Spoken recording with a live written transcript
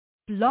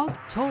Blog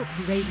Talk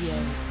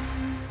Radio.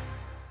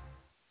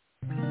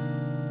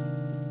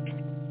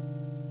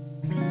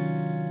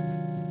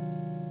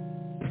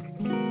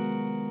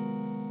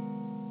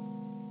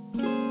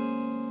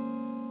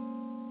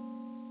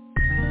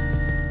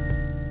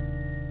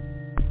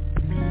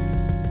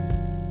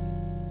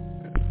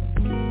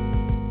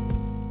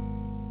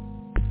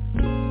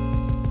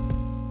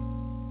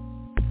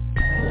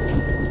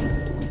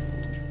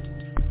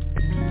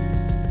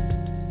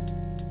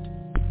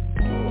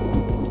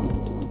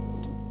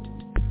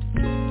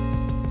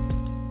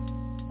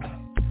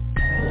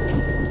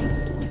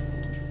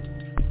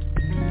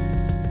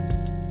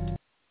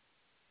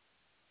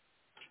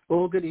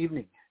 Well, good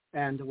evening,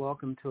 and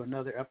welcome to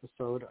another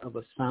episode of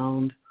A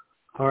Sound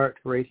Heart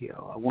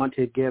Radio. I want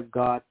to give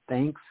God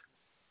thanks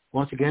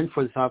once again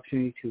for this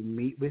opportunity to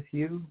meet with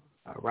you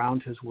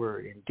around His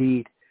Word.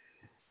 Indeed,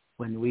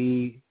 when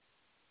we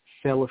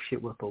fellowship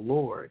with the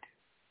Lord,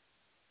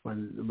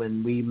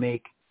 when we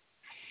make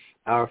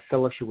our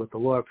fellowship with the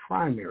Lord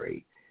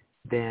primary,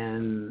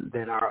 then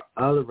our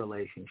other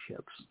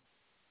relationships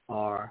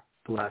are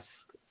blessed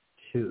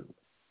too.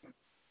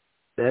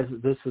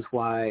 This is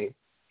why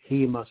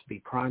He must be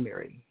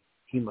primary.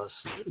 He must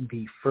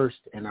be first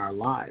in our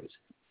lives,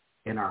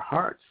 in our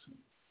hearts.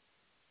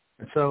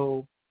 And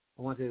so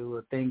I want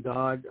to thank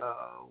God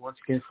once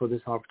again for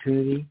this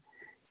opportunity.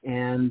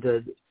 And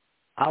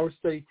our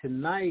study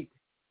tonight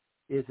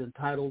is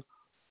entitled,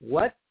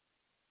 What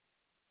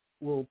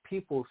Will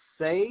People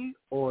Say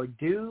or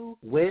Do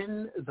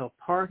When the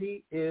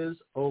Party is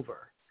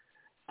Over?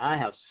 I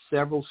have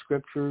several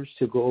scriptures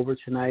to go over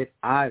tonight.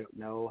 I don't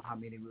know how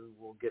many we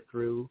will get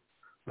through,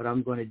 but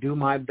I'm going to do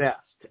my best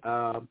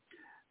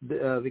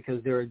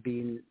because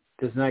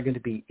there's not going to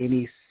be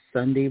any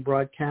Sunday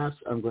broadcast.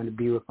 I'm going to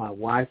be with my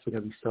wife. We're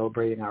going to be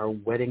celebrating our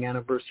wedding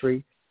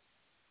anniversary,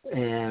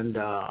 and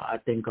I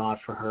thank God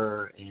for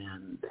her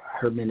and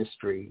her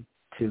ministry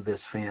to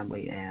this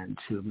family and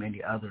to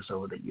many others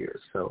over the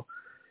years. So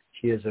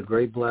she is a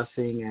great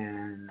blessing,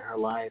 and her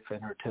life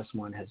and her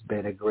testimony has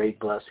been a great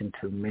blessing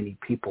to many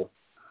people.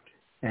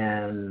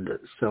 And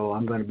so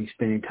I'm going to be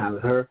spending time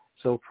with her.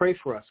 So pray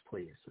for us,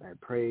 please. I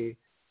pray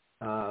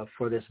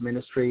for this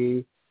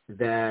ministry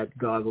that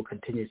God will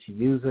continue to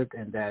use it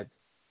and that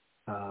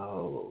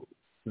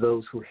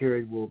those who hear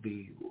it will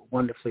be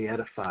wonderfully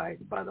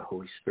edified by the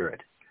Holy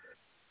Spirit.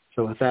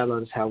 So with that,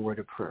 let us have a word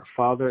of prayer.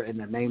 Father, in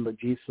the name of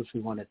Jesus, we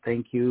want to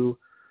thank you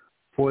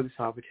for this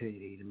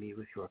opportunity to meet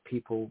with your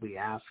people. We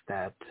ask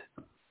that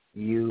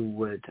you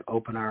would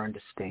open our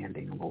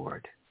understanding,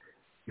 Lord.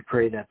 We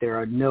pray that there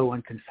are no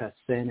unconfessed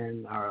sin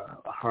in our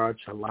hearts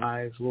or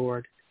lives,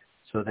 Lord,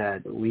 so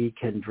that we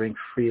can drink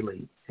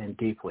freely and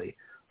deeply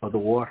of the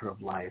water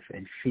of life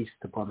and feast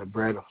upon the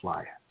bread of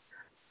life,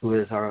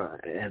 is our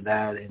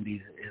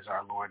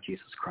Lord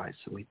Jesus Christ.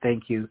 So we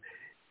thank you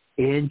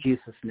in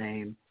Jesus'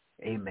 name,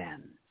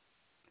 amen.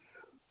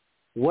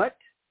 What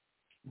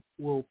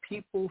will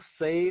people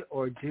say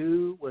or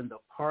do when the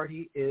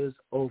party is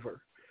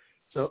over?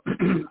 So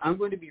I'm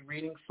going to be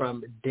reading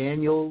from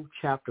Daniel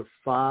chapter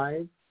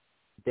 5.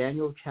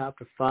 Daniel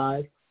chapter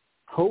 5.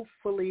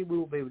 Hopefully we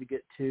will be able to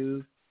get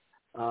to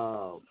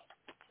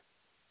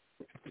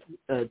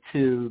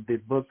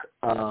the book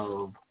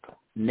of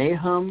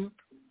Nahum,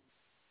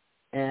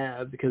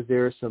 because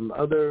there are some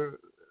other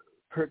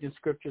pertinent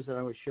scriptures that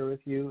I would share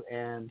with you.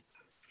 And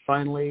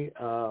finally,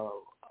 I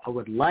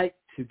would like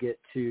to get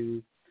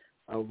to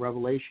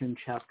Revelation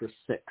chapter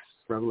 6.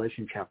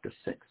 Revelation chapter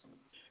 6.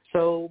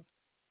 So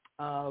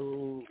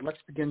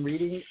let's begin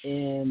reading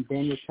in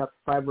Daniel chapter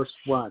 5, verse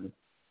 1.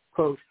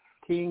 Quote,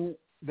 King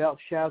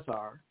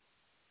Belshazzar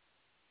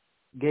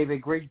gave a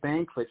great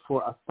banquet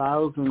for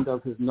 1,000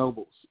 of his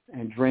nobles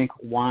and drank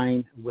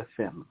wine with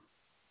them.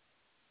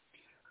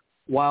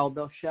 While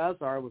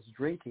Belshazzar was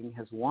drinking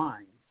his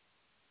wine,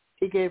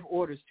 he gave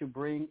orders to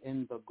bring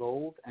in the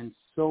gold and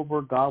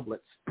silver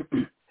goblets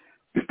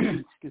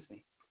excuse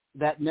me,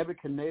 that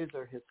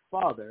Nebuchadnezzar, his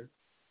father,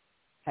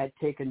 had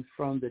taken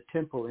from the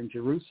temple in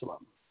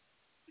Jerusalem,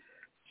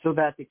 so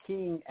that the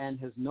king and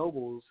his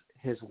nobles,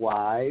 his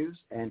wives,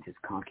 and his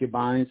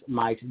concubines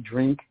might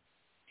drink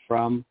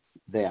from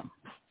them.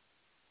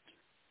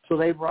 So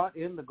they brought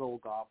in the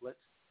gold goblets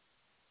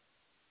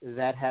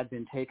that had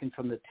been taken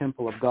from the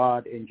temple of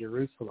God in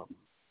Jerusalem.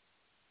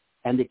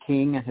 And the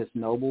king and his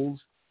nobles,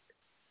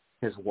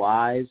 his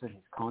wives, and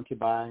his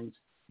concubines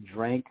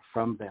drank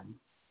from them.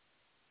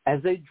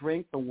 As they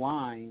drank the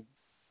wine,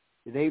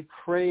 they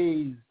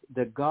praised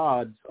the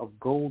gods of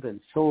gold and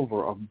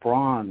silver, of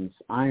bronze,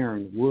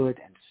 iron, wood,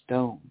 and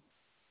stone.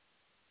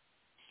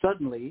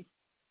 Suddenly,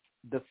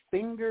 the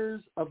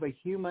fingers of a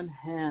human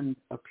hand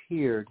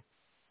appeared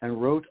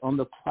and wrote on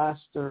the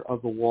plaster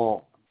of the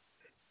wall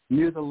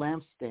near the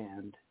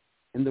lampstand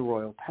in the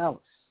royal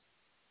palace.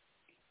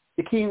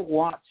 The king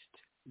watched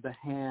the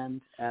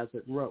hand as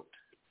it wrote.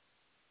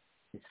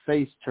 His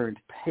face turned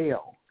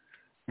pale,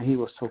 and he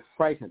was so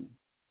frightened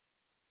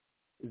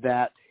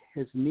that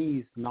his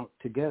knees knocked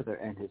together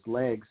and his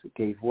legs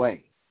gave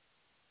way.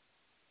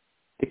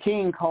 The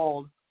king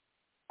called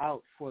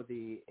out for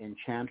the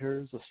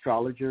enchanters,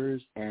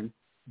 astrologers, and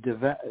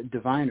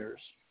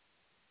diviners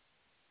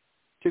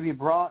to be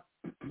brought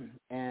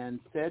and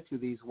said to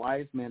these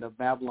wise men of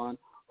Babylon,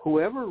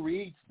 whoever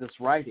reads this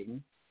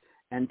writing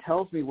and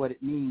tells me what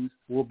it means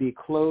will be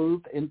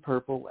clothed in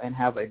purple and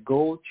have a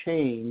gold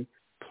chain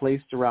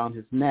placed around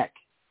his neck,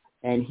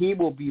 and he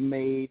will be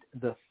made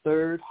the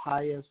third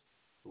highest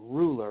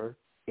ruler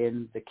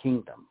in the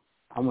kingdom.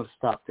 I'm going to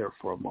stop there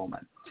for a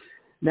moment.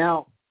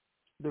 Now,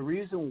 the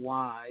reason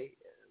why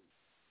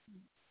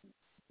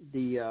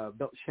the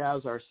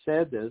Belshazzar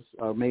said this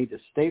or made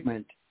this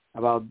statement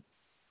about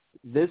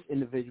this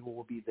individual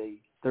will be the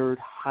third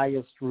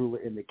highest ruler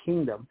in the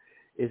kingdom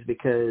is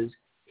because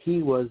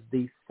he was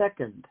the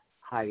second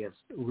highest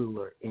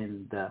ruler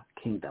in the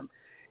kingdom.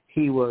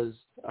 He was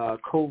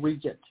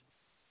co-regent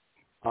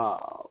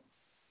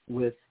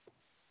with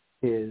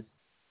his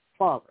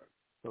father.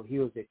 So he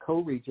was a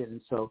co-regent,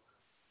 and so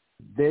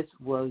this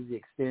was the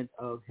extent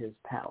of his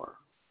power.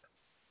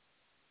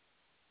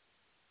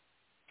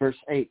 Verse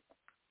 8,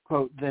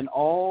 quote, then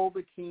all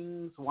the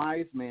king's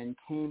wise men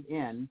came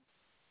in,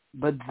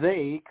 but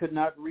they could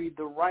not read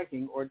the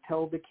writing or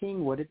tell the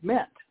king what it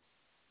meant.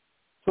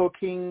 So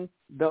King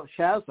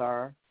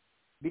Belshazzar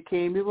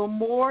became even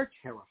more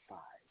terrified,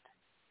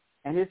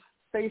 and his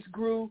face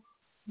grew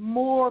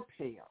more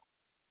pale.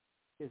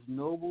 His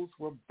nobles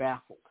were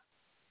baffled.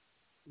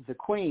 The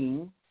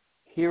queen,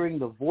 hearing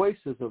the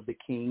voices of the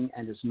king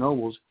and his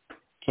nobles,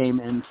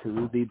 came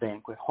into the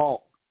banquet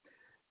hall.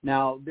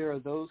 Now, there are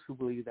those who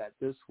believe that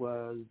this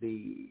was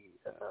the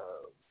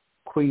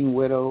queen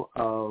widow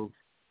of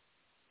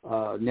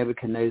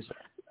Nebuchadnezzar,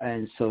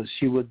 and so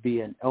she would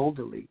be an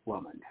elderly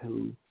woman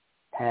who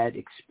had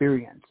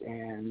experience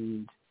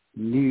and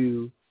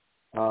knew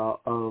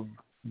of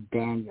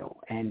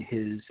Daniel and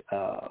his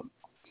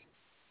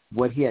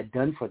what he had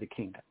done for the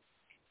kingdom.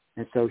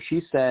 And so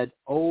she said,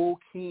 "O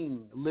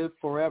king, live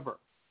forever.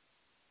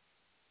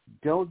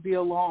 Don't be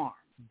alarmed.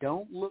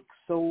 Don't look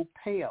so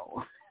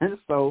pale." And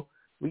so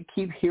we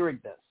keep hearing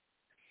this.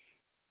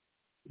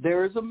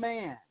 There is a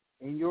man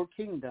in your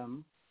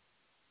kingdom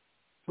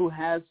who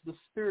has the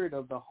spirit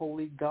of the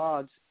holy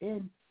gods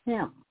in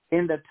him.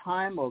 In the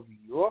time of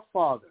your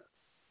father,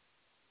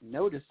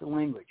 notice the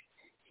language,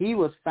 he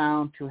was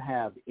found to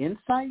have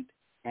insight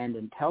and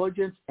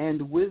intelligence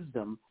and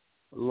wisdom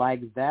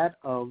like that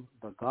of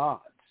the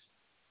gods.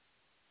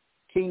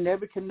 King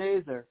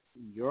Nebuchadnezzar,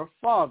 your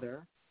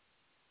father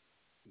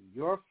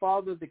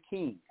the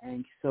king,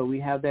 and so we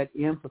have that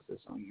emphasis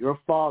on your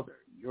father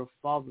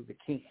the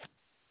king.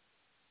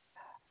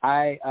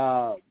 I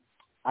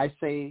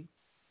say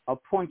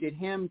appointed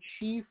him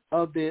chief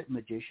of the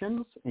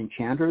magicians,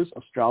 enchanters,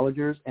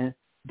 astrologers, and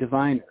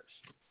diviners.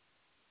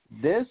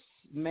 This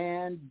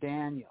man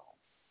Daniel,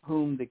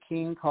 whom the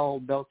king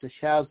called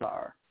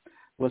Belteshazzar,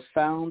 was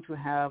found to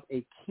have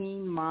a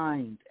keen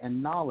mind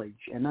and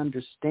knowledge and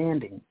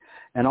understanding,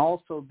 and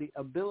also the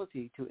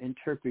ability to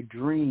interpret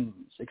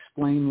dreams,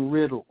 explain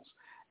riddles,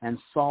 and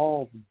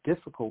solve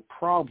difficult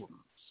problems.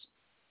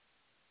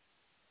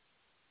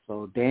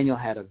 So Daniel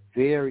had a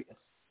very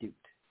astute,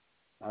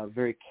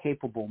 very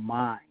capable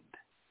mind,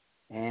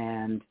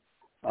 and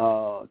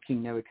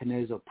King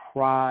Nebuchadnezzar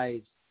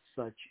prized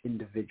such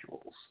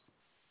individuals.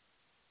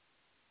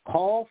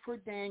 Call for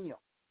Daniel,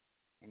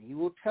 and he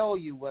will tell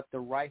you what the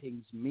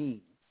writings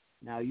mean.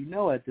 Now, you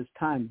know at this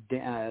time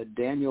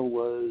Daniel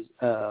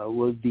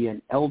would be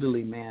an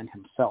elderly man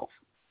himself.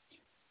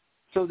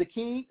 So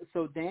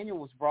Daniel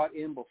was brought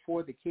in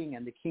before the king,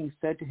 and the king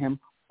said to him,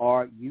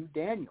 "Are you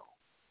Daniel,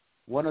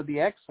 one of the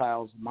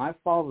exiles my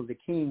father the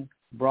king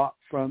brought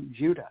from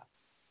Judah?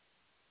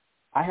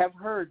 I have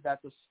heard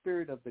that the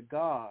spirit of the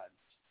gods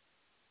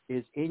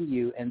is in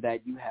you, and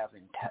that you have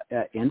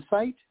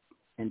insight,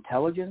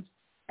 intelligence,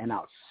 and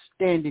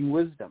outstanding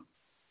wisdom.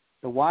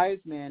 The wise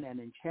men and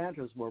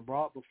enchanters were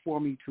brought before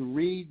me to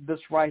read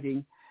this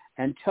writing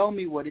and tell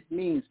me what it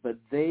means, but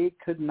they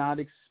could not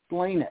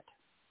explain it.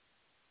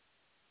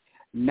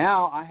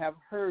 Now I have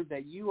heard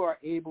that you are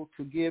able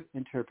to give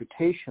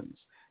interpretations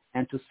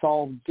and to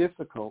solve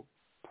difficult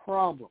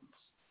problems.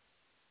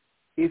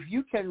 If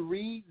you can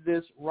read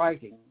this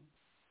writing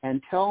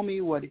and tell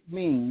me what it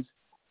means,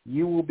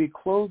 you will be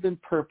clothed in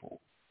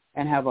purple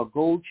and have a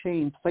gold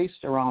chain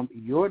placed around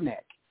your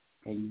neck,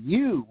 and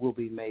you will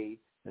be made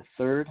the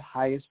third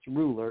highest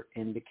ruler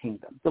in the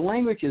kingdom." The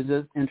language is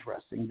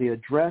interesting. The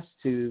address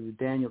to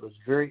Daniel is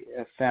very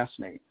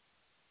fascinating,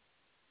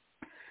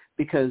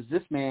 because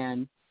this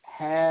man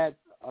had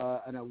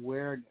an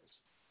awareness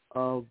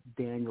of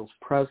Daniel's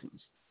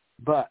presence.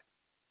 But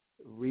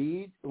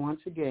read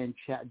once again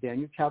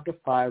Daniel chapter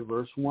 5,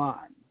 verse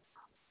 1.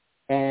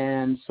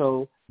 And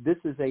so this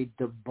is a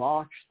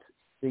debauched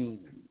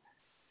scene.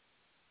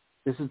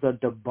 This is a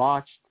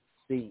debauched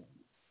scene.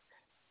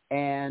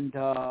 And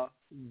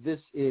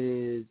this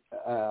is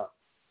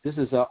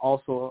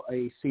also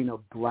a scene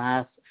of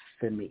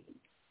blasphemy.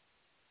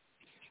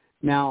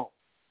 Now,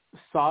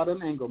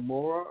 Sodom and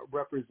Gomorrah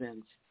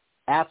represents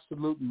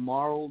absolute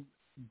moral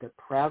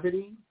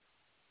depravity,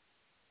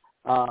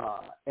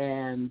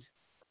 and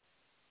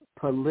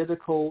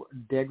political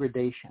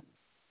degradation.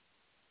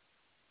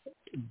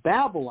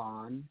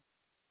 Babylon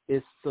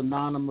is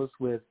synonymous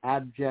with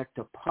abject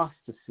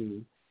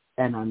apostasy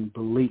and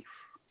unbelief.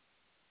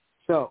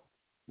 So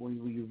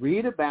when we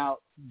read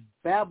about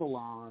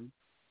Babylon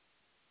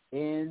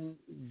in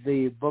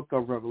the book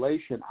of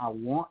Revelation, I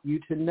want you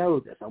to know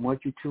this. I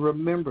want you to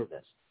remember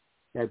this,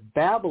 that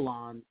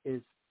Babylon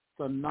is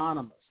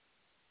synonymous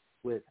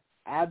with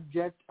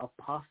abject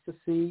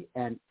apostasy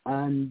and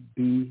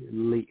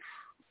unbelief.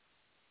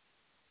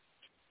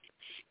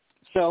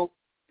 So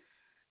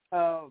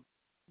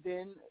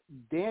then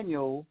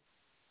Daniel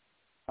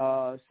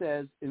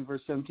says in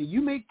verse 17,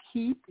 you may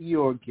keep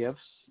your gifts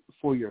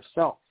for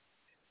yourself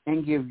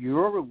and give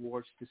your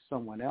rewards to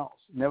someone else.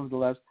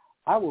 Nevertheless,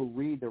 I will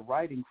read the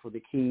writing for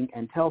the king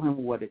and tell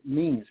him what it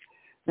means.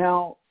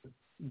 Now,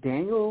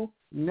 Daniel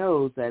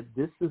knows that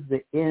this is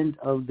the end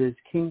of this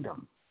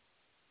kingdom.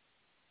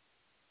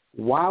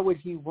 Why would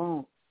he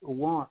want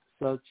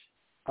such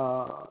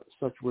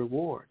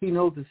reward? He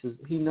knows this is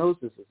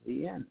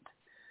the end.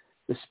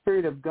 The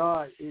Spirit of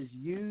God is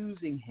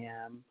using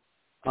him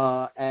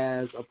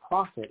as a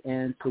prophet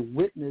and to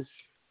witness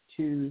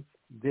to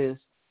this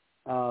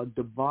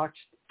debauched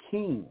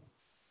king.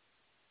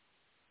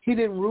 He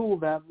didn't rule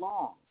that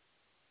long.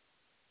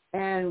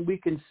 And we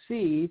can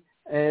see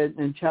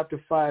in chapter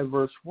 5,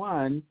 verse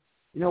 1,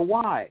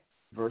 why.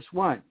 Verse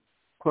 1,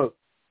 quote,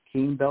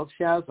 King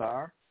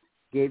Belshazzar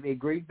gave a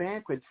great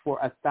banquet for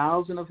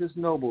 1,000 of his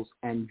nobles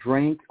and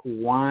drank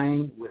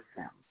wine with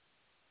them.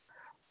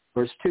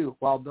 Verse 2,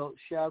 while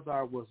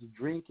Belshazzar was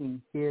drinking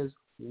his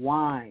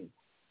wine,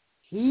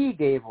 he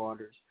gave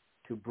orders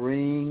to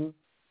bring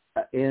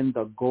in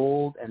the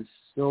gold and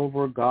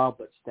silver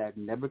goblets that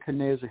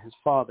Nebuchadnezzar, his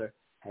father,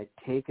 had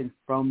taken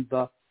from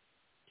the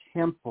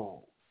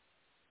temple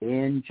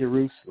in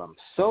Jerusalem,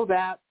 so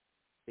that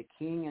the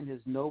king and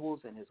his nobles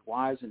and his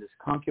wives and his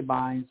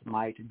concubines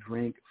might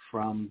drink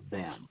from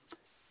them.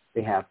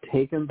 They have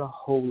taken the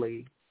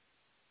holy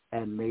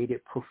and made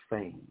it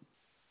profane.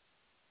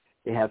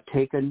 They have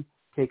taken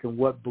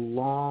what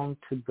belonged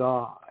to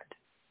God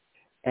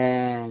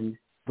and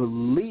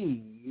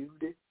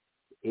believed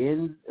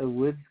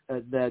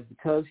that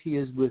because he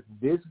is with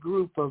this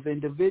group of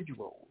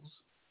individuals,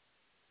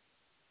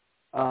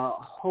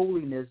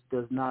 holiness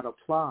does not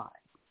apply.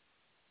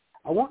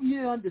 I want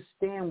you to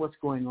understand what's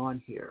going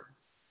on here.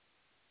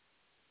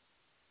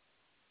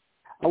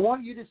 I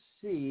want you to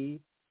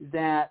see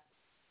that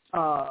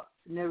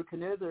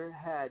Nebuchadnezzar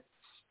had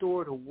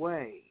stored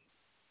away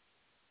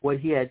what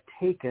he had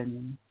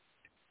taken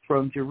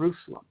from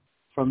Jerusalem,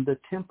 from the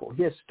temple.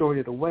 He had stored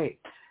it away.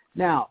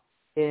 Now,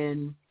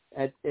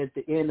 at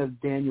the end of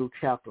Daniel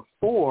chapter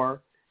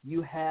 4,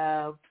 you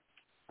have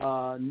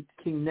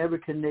King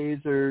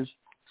Nebuchadnezzar's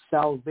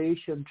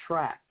salvation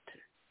tract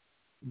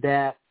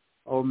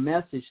or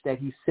message that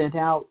he sent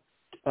out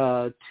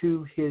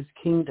to his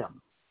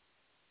kingdom.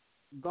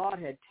 God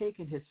had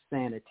taken his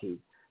sanity.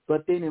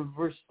 But then in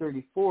verse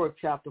 34 of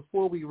chapter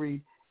 4, we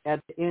read,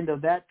 at the end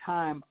of that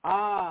time,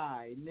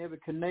 I,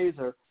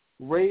 Nebuchadnezzar,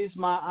 raised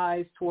my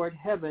eyes toward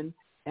heaven,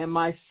 and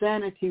my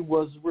sanity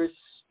was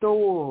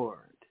restored.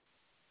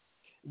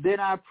 Then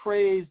I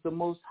praised the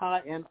Most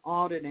High and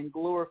honored and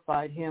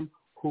glorified him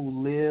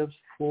who lives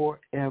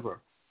forever.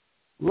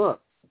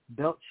 Look,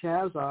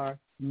 Belshazzar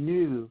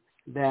knew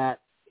that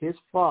his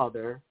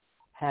father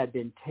had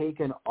been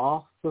taken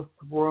off the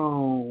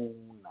throne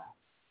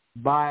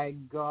by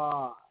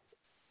God,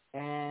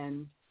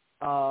 and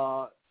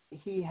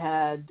he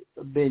had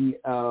been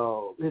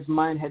his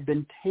mind had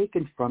been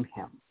taken from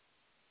him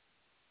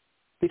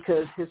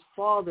because his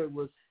father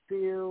was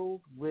filled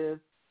with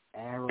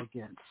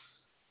arrogance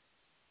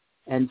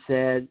and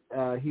said,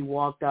 he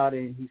walked out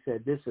and he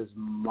said, this is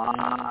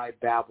my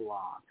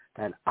Babylon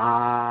that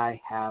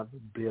I have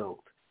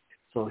built.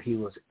 So he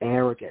was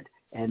arrogant.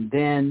 And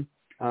then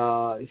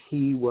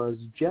he was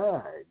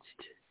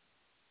judged.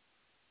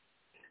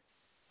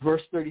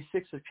 Verse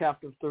 36 of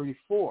chapter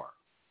 34.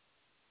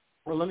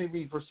 Well, let me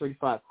read verse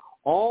 35.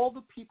 All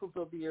the peoples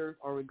of the earth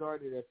are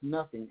regarded as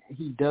nothing.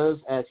 He does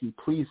as he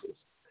pleases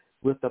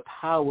with the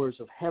powers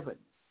of heaven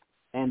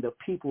and the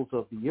peoples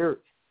of the earth.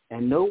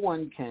 And no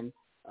one can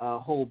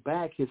hold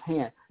back his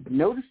hand.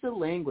 Notice the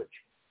language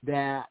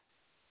that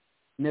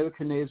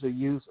Nebuchadnezzar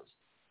uses.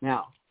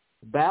 Now,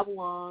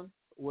 Babylon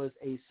was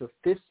a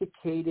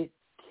sophisticated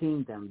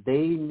kingdom.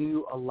 They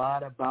knew a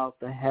lot about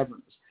the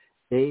heavens.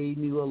 They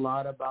knew a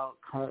lot about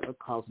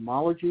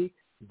cosmology.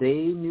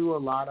 They knew a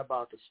lot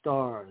about the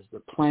stars,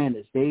 the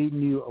planets. They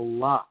knew a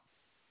lot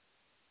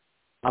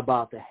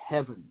about the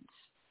heavens.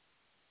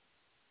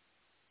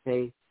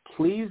 Okay?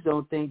 Please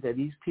don't think that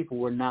these people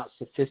were not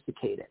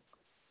sophisticated.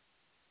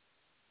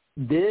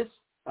 This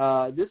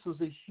was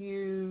a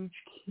huge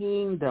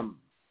kingdom.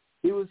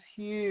 It was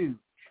huge.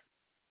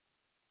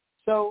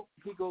 So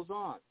he goes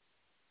on.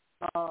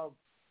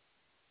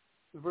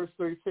 Verse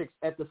 36,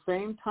 at the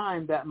same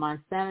time that my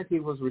sanity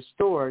was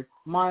restored,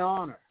 my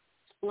honor,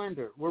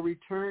 splendor were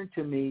returned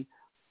to me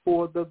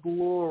for the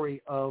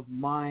glory of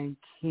my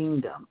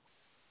kingdom.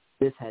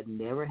 This had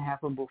never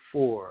happened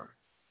before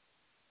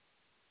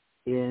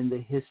in the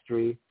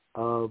history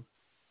of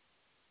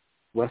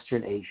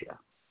Western Asia.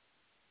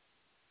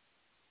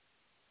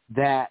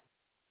 That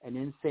an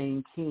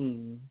insane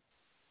king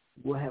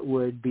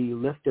would be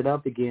lifted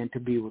up again to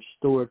be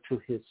restored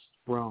to his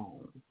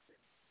throne.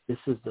 This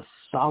is the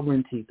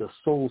sovereignty, the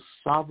sole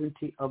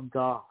sovereignty of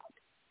God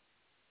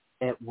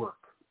at work.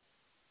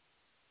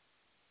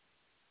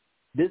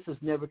 This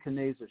is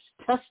Nebuchadnezzar's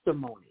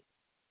testimony.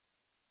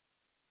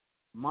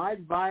 My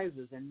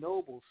advisors and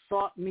nobles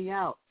sought me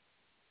out.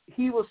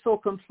 He was so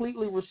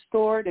completely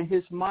restored, and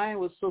his mind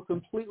was so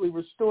completely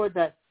restored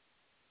that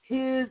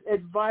his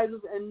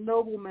advisors and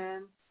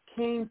noblemen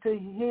came to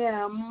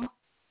him.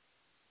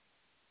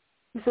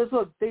 He says,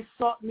 look, they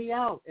sought me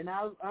out, and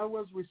I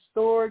was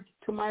restored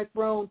to my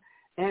throne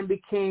and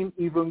became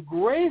even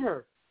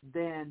greater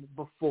than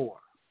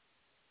before.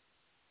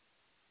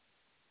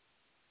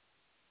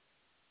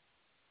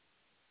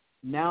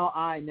 Now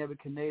I,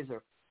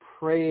 Nebuchadnezzar,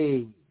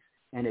 praise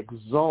and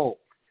exalt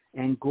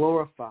and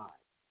glorify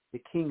the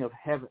King of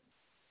heaven,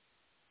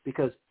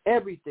 because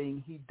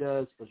everything he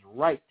does is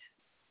right,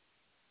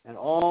 and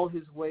all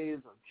his ways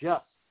are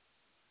just,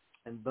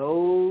 and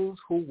those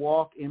who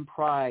walk in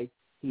pride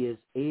he is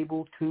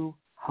able to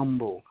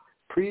humble.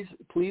 Please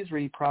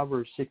read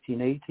Proverbs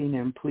 16:18,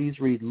 and please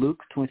read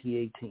Luke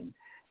 20:18.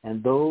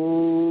 And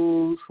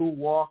those who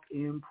walk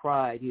in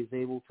pride he is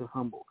able to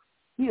humble.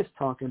 He is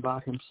talking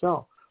about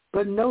himself.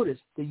 But notice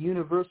the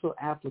universal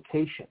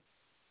application.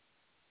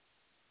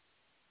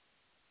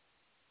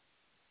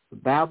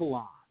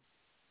 Babylon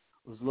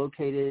was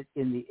located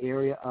in the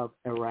area of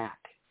Iraq.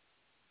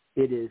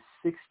 It is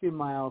 60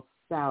 miles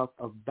south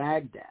of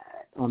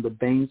Baghdad on the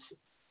banks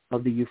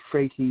of the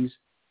Euphrates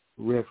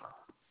River.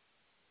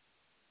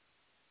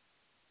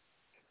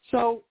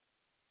 So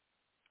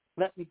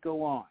let me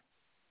go on.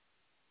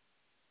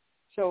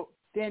 So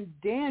then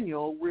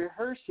Daniel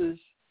rehearses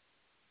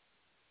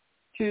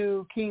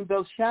to King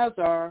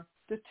Belshazzar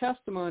the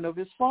testimony of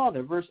his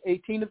father. Verse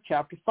 18 of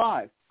chapter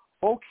 5.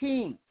 O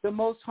king, the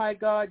Most High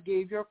God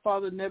gave your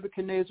father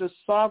Nebuchadnezzar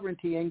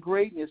sovereignty and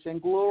greatness and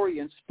glory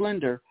and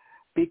splendor.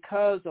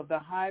 Because of the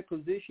high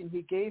position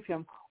he gave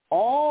him,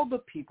 all the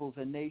peoples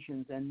and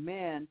nations and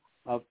men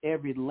of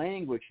every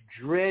language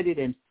dreaded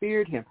and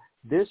feared him.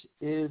 This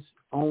is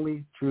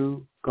only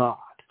through God.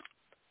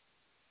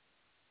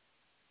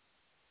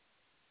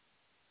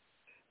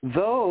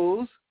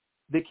 Those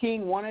the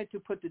king wanted to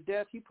put to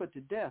death, he put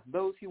to death.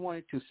 Those he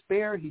wanted to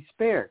spare, he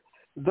spared.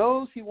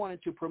 Those he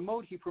wanted to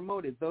promote, he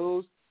promoted.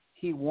 Those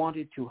he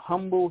wanted to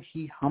humble,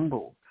 he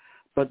humbled.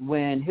 But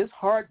when his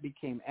heart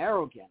became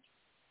arrogant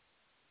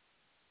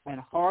and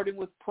hardened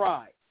with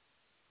pride,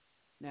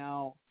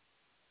 now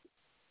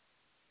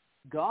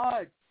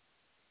God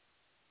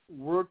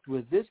worked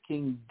with this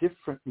king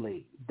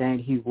differently than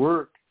he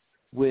worked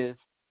with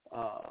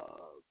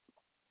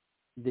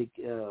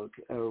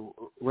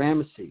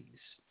Ramesses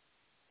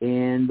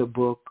in the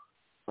book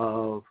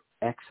of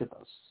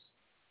Exodus.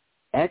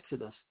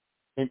 Ramesses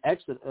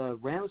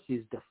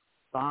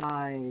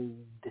defied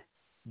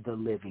the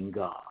living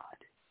God.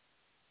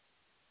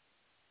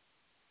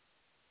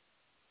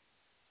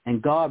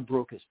 And God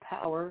broke his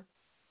power,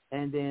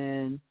 and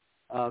then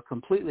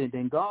completely,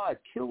 then God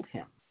killed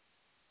him.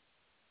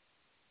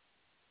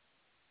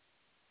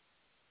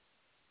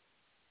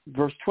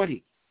 Verse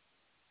 20.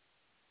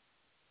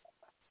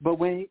 But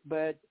when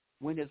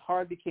his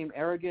heart became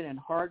arrogant and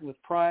hardened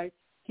with pride,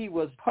 he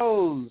was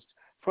posed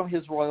from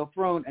his royal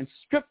throne and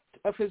stripped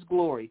of his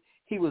glory.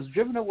 He was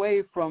driven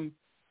away from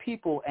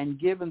people and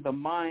given the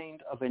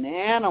mind of an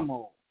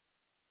animal,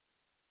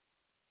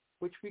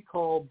 which we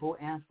call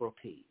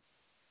boanthropy,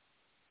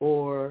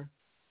 or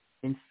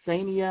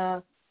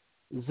insania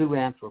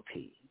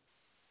zoanthropy.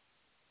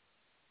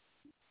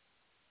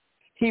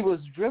 He was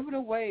driven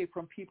away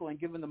from people and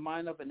given the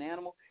mind of an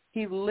animal.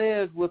 He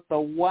lived with the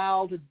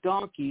wild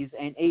donkeys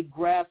and ate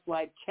grass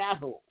like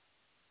cattle.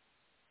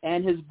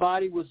 And his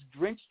body was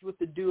drenched with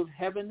the dew of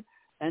heaven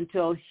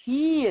until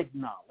he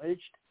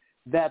acknowledged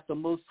that the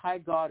Most High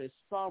God is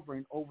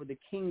sovereign over the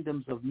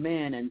kingdoms of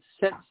men and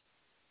sets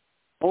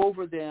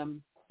over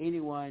them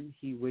anyone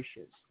he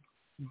wishes.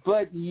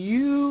 But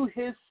you,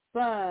 his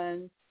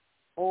son,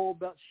 O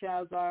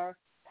Belshazzar,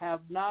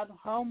 have not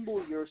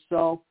humbled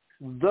yourself,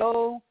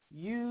 though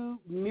you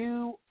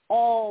knew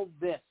all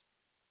this.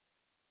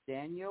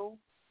 Daniel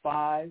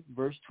 5,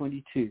 verse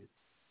 22.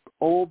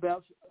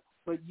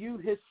 But you,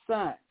 his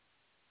son,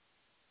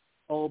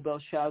 O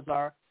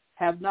Belshazzar,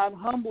 have not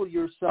humbled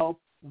yourself,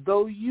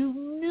 though you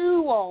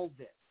knew all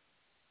this.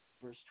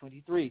 Verse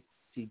 23.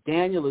 See,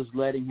 Daniel is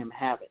letting him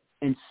have it.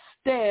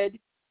 Instead,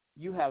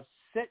 you have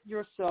set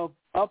yourself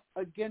up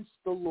against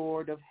the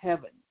Lord of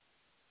heaven.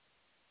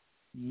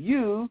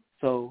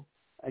 So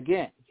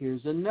again,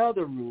 here's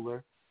another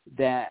ruler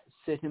that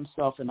set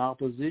himself in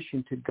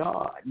opposition to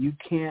God. You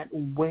can't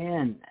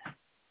win.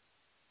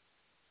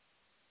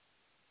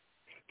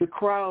 The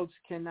crowds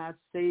cannot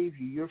save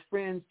you. Your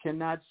friends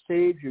cannot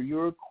save you.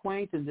 Your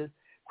acquaintances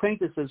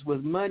acquaintances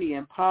with money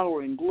and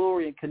power and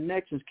glory and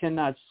connections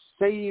cannot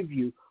save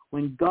you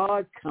when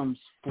God comes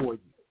for you.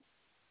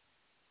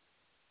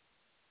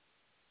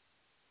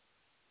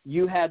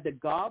 You had the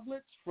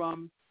goblets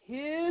from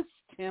his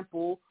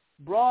temple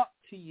brought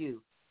to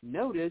you.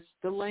 Notice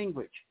the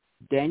language.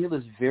 Daniel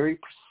is very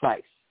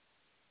precise.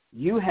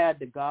 You had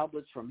the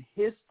goblets from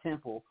his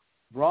temple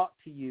brought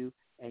to you,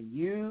 and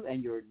you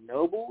and your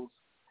nobles,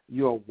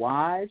 your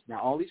wives, now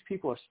all these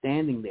people are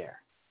standing there,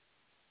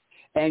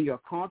 and your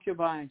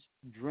concubines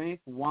drink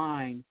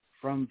wine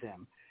from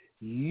them.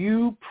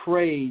 You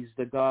praise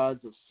the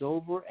gods of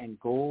silver and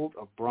gold,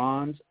 of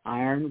bronze,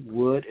 iron,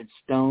 wood, and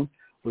stone,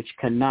 which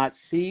cannot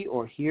see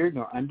or hear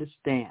nor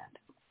understand.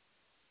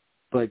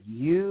 But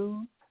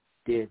you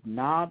did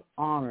not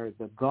honor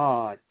the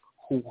God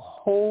who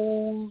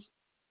holds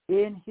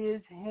in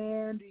his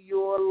hand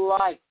your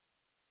life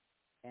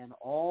and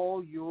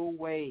all your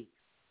ways.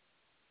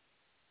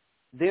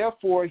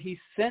 Therefore, he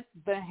sent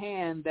the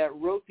hand that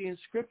wrote the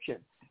inscription.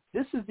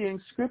 This is the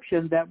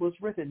inscription that was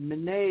written,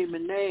 Mene,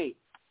 Mene.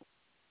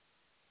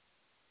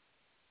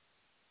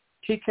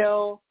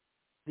 Tekel,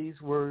 these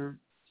words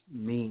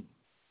mean,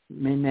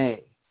 Mene.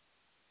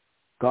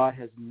 God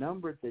has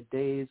numbered the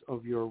days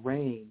of your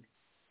reign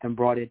and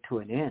brought it to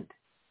an end.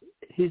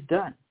 He's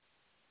done.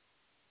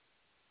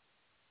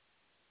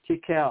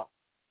 Tekel,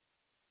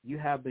 you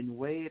have been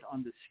weighed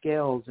on the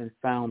scales and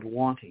found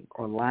wanting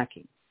or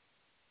lacking.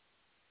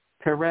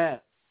 Perez,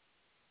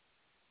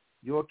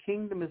 your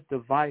kingdom is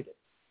divided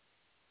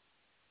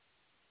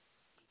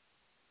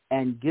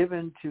and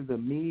given to the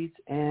Medes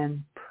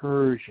and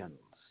Persians.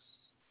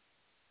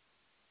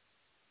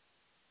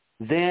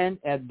 Then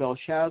at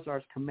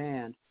Belshazzar's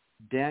command,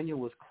 Daniel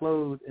was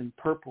clothed in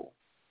purple.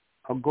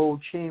 A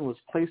gold chain was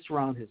placed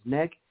around his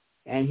neck,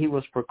 and he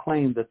was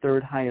proclaimed the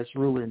third highest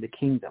ruler in the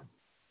kingdom.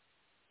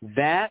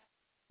 That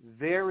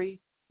very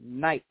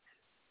night,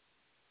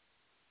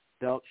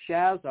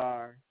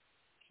 Belshazzar,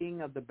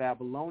 king of the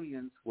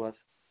Babylonians, was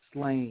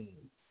slain.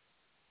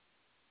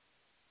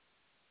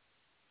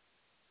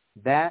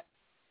 That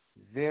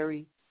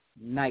very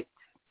night.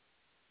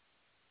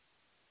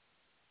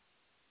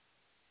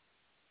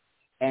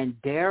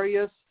 And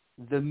Darius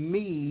the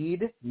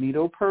Mede,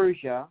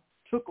 Medo-Persia,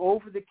 took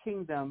over the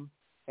kingdom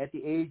at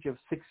the age of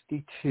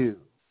 62.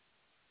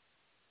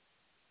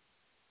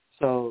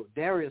 So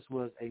Darius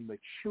was a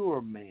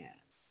mature man.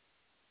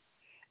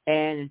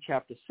 And in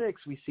chapter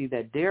 6, we see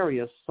that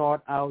Darius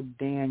sought out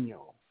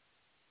Daniel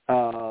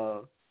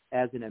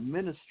as an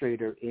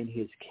administrator in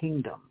his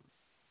kingdom.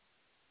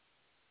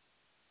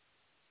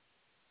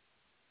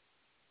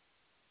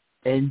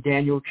 In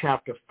Daniel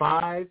chapter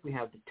 5, we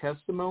have the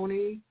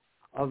testimony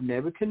of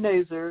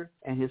Nebuchadnezzar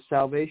and his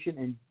salvation.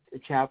 In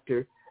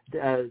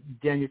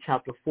Daniel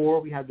chapter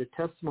 4, we have the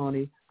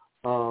testimony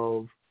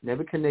of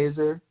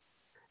Nebuchadnezzar.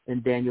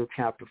 In Daniel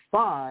chapter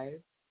 5,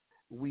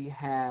 we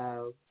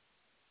have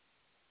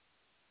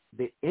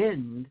the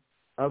end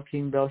of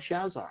King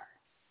Belshazzar.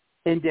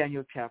 In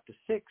Daniel chapter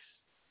 6,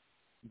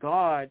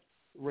 God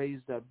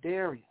raised up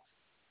Darius,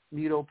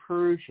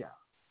 Medo-Persia.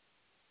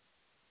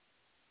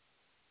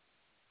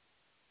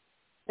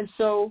 And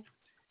so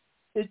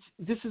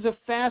this is a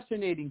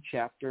fascinating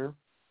chapter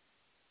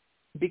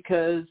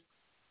because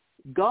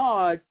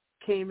God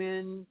came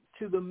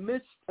into the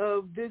midst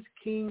of this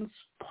king's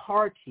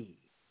party.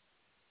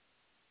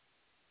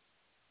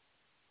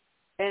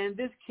 And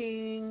this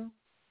king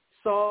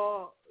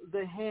saw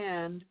the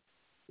hand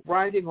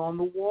writing on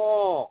the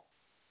wall.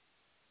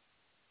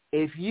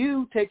 If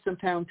you take some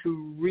time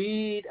to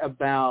read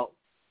about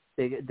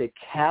the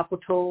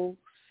capital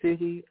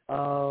city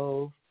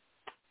of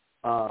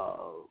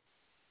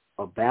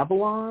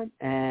Babylon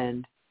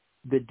and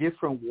the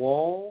different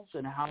walls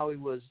and how it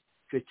was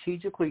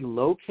strategically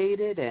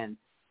located and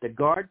the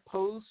guard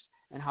posts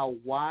and how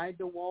wide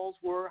the walls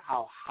were,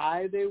 how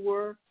high they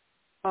were,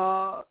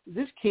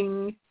 this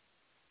king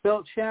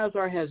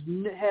Belshazzar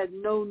had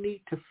no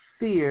need to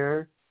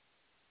fear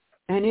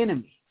an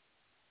enemy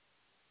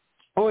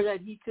or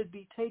that he could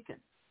be taken.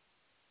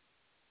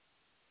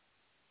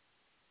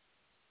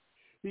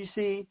 You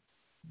see,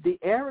 the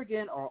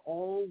arrogant are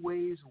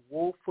always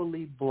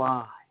woefully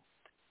blind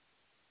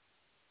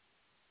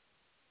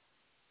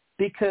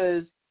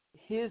because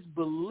his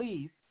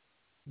belief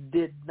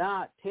did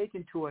not take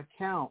into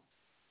account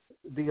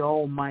the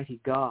Almighty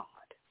God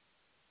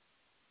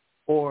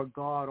or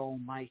God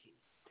Almighty.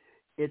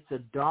 It's a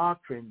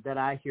doctrine that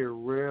I hear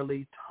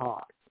rarely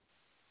taught.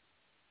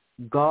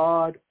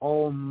 God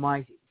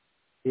Almighty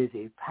is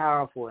a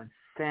powerful and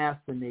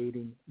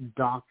fascinating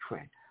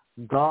doctrine.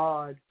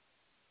 God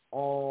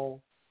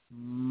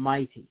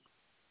Almighty.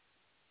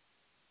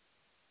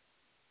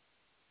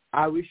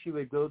 I wish you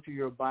would go through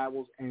your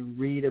Bibles and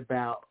read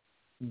about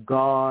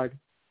God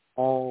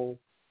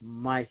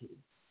Almighty.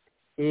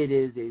 It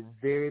is a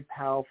very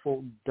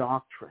powerful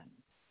doctrine.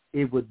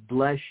 It would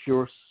bless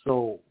your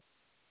soul.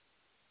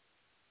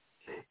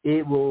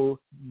 It will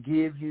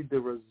give you the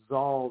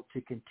resolve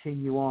to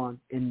continue on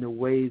in the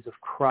ways of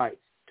Christ.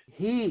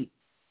 He,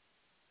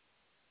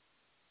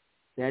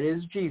 that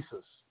is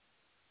Jesus,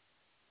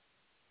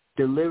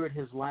 delivered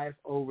his life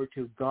over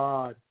to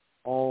God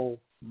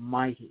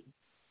Almighty.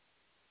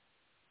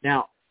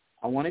 Now,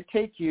 I want to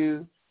take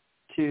you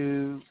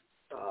to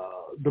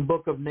the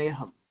book of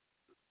Nahum.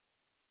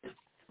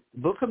 The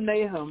book of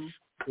Nahum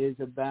is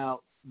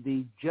about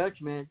the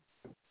judgment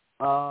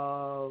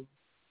of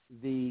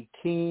the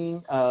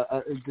king,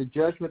 the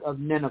judgment of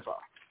Nineveh.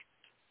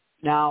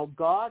 Now,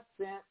 God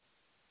sent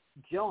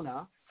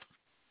Jonah.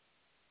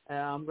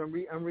 I'm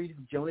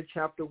reading Jonah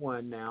chapter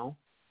 1 now,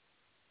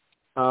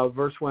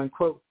 verse 1,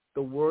 quote,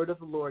 "The word of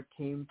the Lord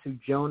came to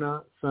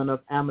Jonah, son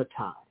of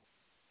Amittai.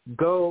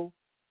 Go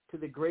to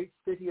the great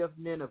city of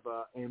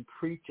Nineveh and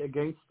preach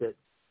against it,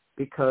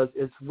 because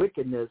its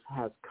wickedness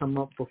has come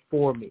up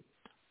before me."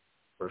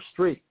 Verse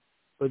 3,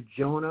 "But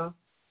Jonah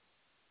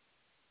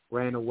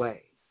ran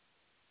away."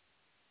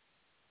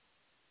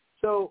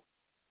 So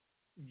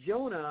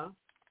Jonah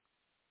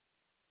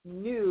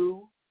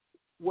knew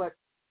what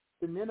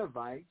the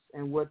Ninevites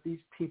and what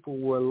these people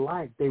were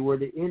like. They were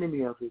the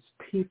enemy of his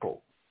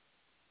people.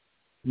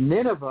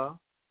 Nineveh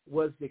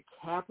was the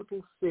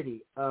capital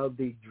city of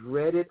the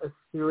dreaded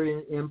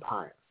Assyrian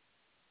Empire.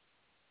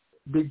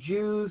 The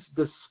Jews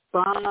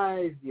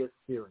despised the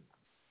Assyrians.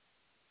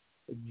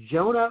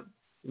 Jonah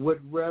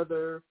would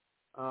rather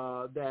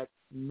that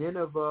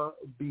Nineveh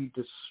be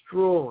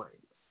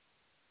destroyed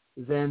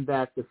than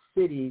that the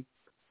city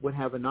would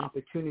have an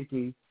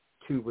opportunity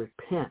to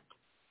repent.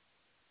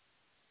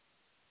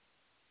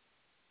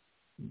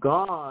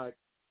 God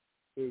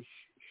is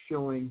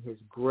showing his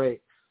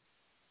grace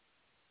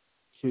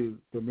to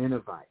the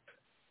Ninevites.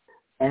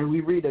 And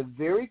we read a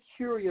very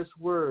curious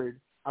word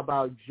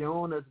about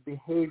Jonah's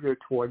behavior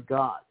toward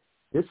God.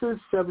 This is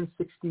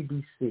 760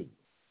 BC.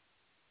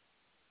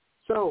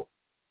 So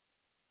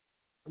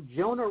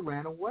Jonah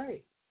ran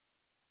away.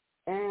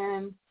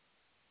 And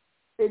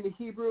in the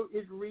Hebrew,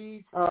 it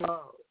reads,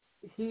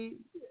 his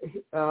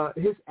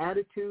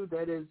attitude,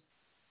 that is,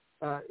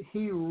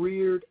 he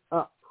reared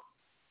up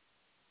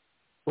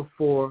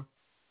before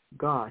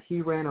God.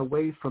 He ran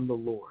away from the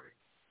Lord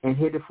and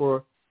headed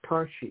for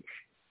Tarshish.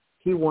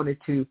 He wanted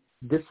to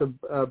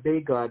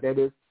disobey God. That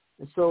is,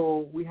 and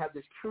so we have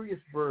this curious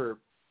verb,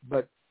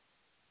 but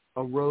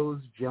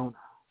arose Jonah.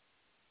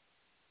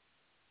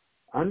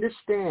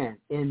 Understand,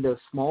 in the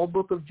small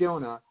book of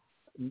Jonah,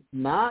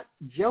 not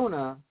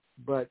Jonah,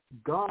 but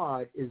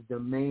God is the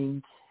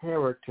main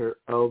character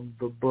of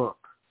the book.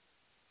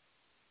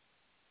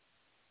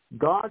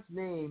 God's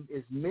name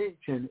is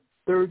mentioned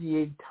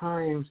 38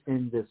 times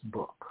in this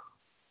book.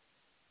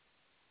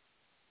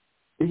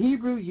 The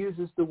Hebrew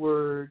uses the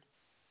word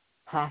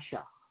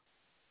pasha,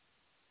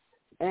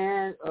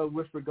 and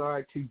with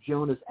regard to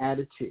Jonah's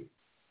attitude,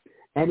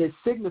 and it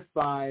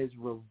signifies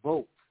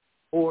revolt,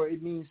 or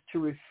it means to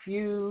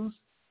refuse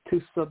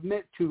to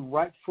submit to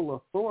rightful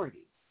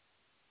authority.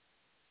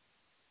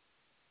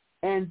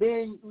 And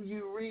then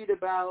you read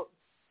about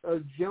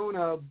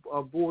Jonah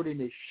boarding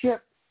his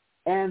ship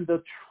and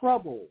the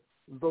trouble,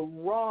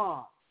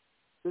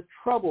 the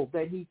trouble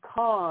that he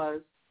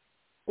caused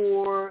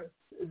for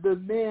the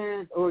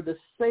men or the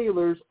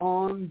sailors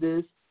on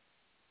this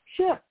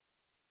ship.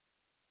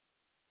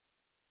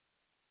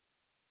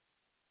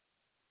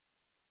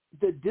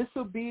 The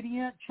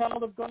disobedient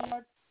child of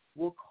God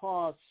will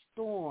cause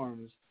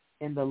storms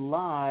in the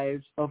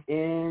lives of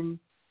in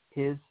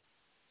his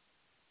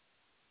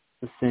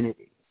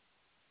vicinity.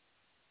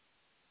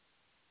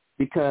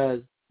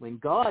 Because when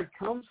God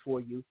comes for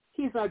you,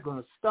 he's not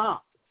going to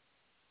stop.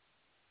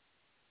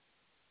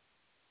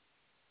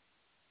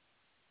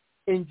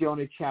 In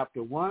Jonah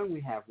chapter 1,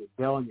 we have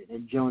rebellion.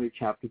 In Jonah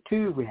chapter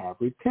 2, we have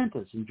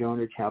repentance. In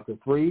Jonah chapter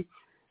 3,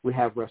 we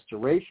have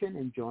restoration.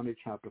 In Jonah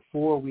chapter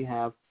 4, we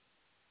have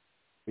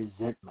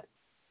resentment.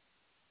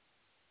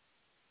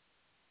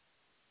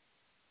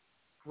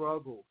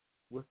 Struggle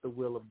with the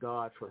will of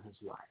God for his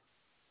life.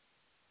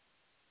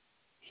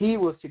 He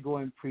was to go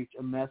and preach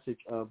a message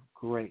of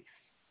grace.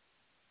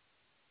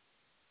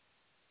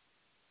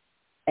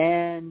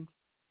 And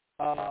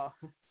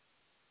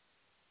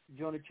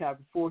Jonah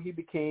chapter 4, he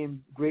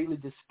became greatly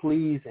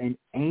displeased and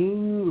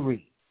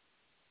angry.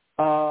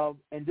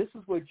 And this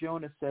is what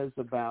Jonah says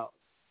about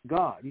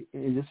God.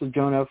 And this is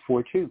Jonah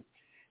 4:2.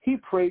 He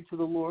prayed to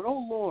the Lord,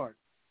 "Oh Lord,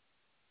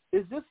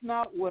 is this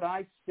not what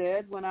I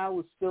said when I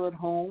was still at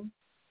home?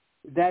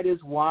 That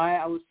is why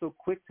I was so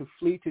quick to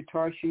flee to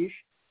Tarshish.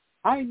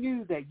 I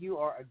knew that you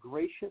are a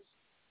gracious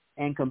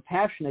and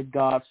compassionate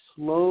God,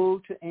 slow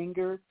to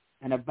anger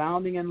and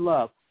abounding in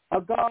love,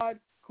 a God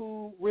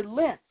who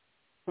relents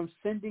from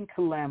sending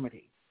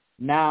calamity.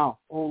 Now,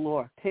 O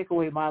Lord, take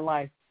away my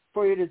life,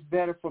 for it is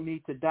better for me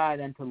to die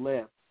than to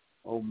live."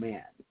 Oh,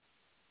 man.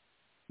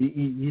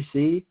 You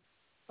see?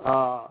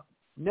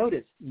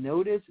 Notice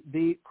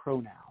the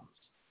pronouns.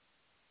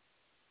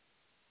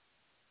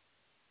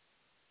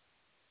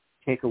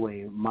 Take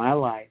away my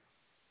life,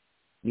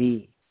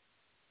 me.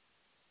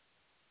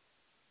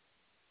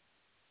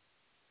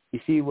 You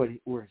see where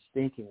his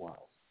thinking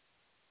was.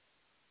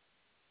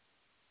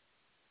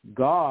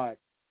 God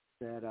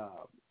said,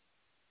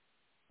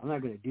 I'm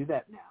not going to do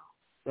that now.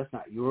 That's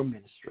not your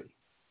ministry.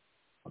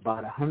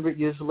 About 100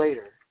 years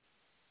later,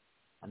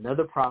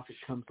 another prophet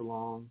comes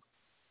along,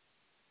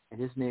 and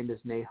his name is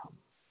Nahum.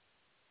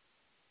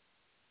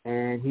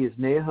 And he is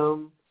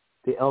Nahum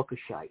the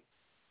Elkoshite.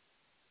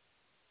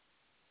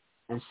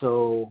 And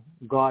so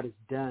God is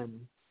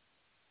done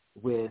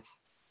with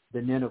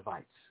the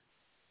Ninevites.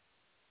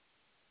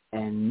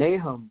 And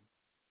Nahum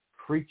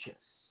preaches,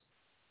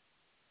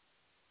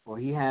 or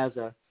he has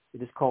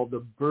it is called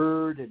the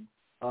burden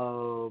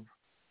of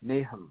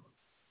Nahum.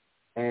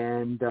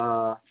 And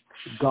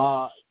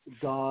God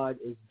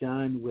is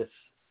done with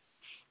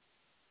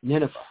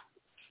Nineveh.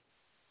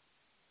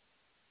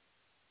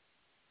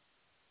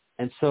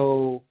 And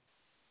so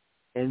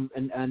in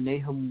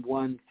Nahum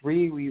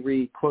 1:3 we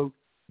read, quote,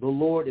 "The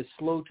Lord is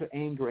slow to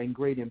anger and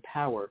great in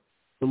power.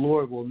 The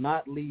Lord will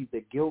not leave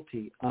the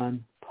guilty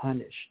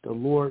unpunished." The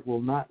Lord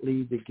will not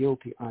leave the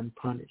guilty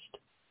unpunished.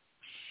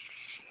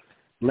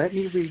 Let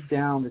me read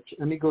down.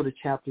 Let me go to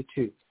chapter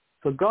 2.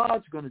 So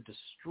God's going to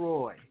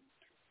destroy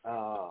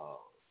the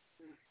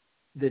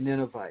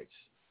Ninevites.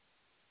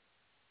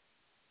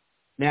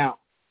 Now,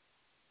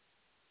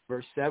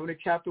 verse 7 of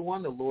chapter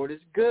 1, the Lord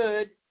is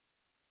good,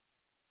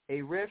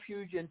 a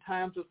refuge in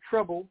times of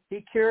trouble.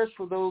 He cares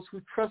for those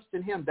who trust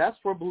in him. That's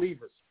for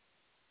believers.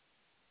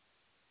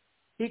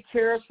 He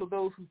cares for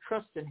those who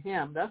trust in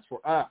him. That's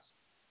for us.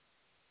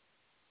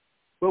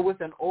 But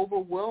with an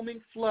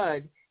overwhelming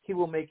flood, he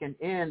will make an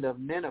end of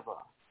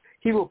Nineveh.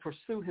 He will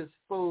pursue his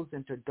foes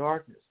into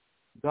darkness.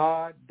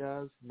 God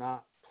does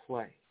not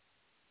play.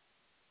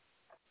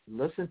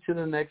 Listen to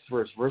the next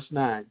verse, verse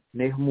 9,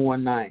 Nahum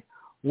 1:9.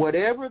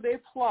 Whatever they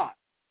plot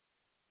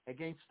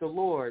against the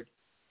Lord,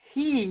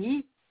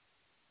 he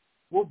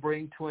will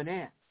bring to an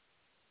end.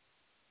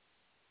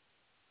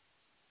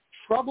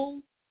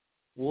 Trouble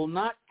will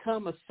not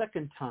come a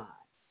second time.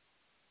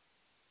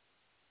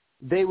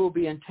 They will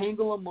be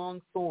entangled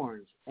among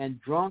thorns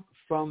and drunk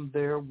from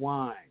their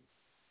wine.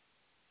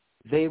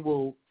 They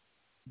will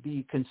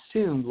be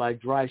consumed like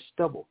dry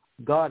stubble.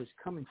 God is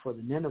coming for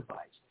the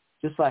Ninevites,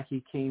 just like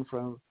he came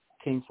for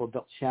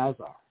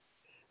Belshazzar.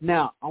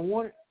 Now, I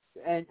want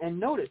and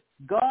notice,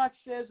 God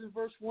says in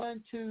verse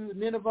 1 to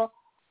Nineveh,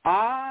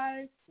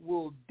 I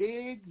will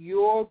dig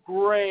your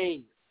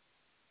grave.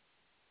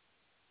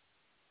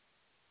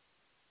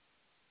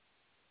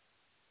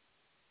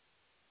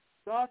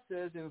 God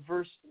says in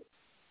verse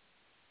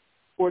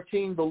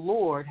 14, the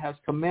Lord has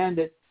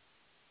commanded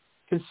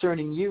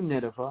concerning you,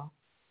 Nineveh,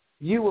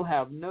 you will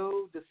have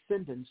no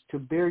descendants to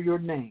bear your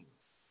name.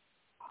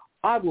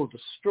 I will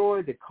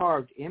destroy the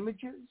carved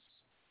images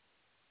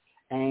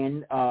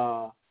and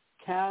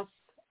cast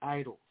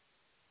idols.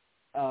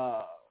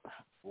 I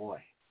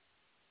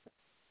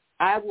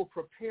will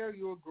prepare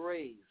your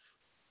grave,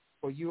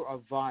 for you are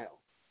vile.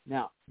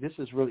 Now, this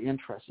is really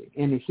interesting.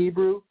 In the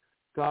Hebrew,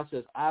 God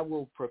says, I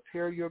will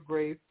prepare your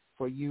grave,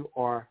 for you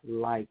are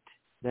light.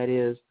 That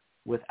is,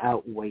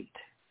 without weight.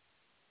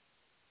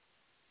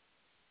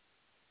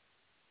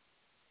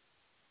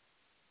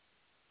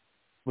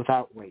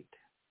 Without weight.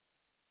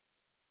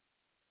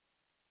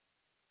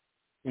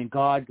 And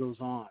God goes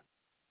on.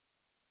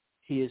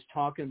 He is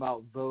talking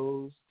about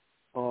those,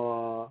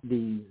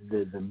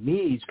 the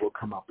Medes will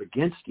come up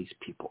against these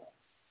people.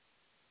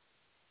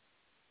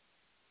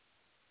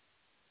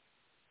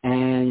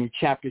 And in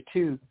chapter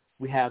 2,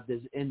 we have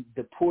this, and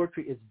the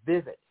poetry is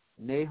vivid.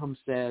 Nahum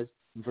says,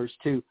 in verse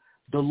 2,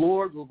 the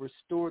Lord will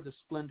restore the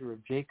splendor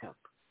of Jacob,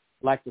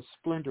 like the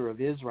splendor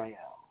of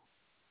Israel,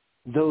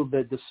 though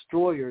the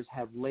destroyers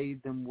have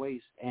laid them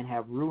waste and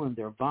have ruined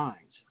their vines.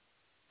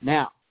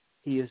 Now,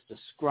 he is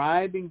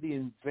describing the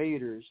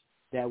invaders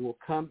that will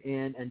come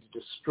in and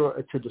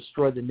to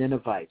destroy the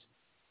Ninevites.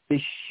 The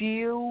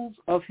shields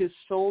of his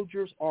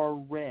soldiers are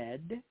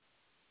red.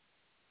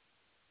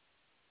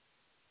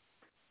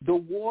 The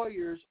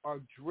warriors are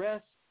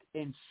dressed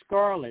in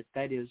scarlet,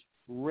 that is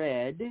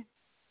red.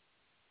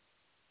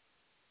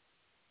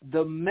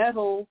 The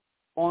metal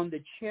on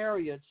the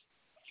chariots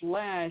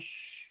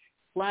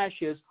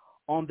flashes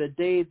on the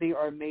day they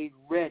are made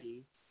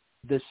ready.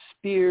 The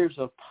spears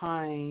of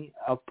pine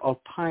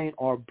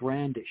are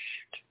brandished.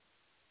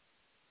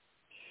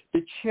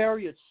 The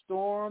chariots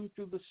storm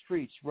through the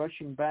streets,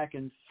 rushing back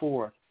and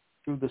forth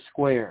through the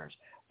squares.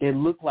 They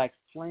look like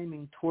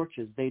flaming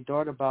torches. They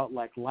dart about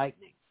like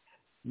lightning.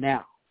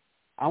 Now,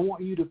 I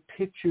want you to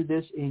picture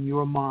this in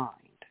your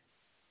mind.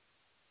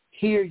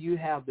 Here you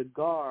have the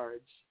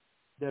guards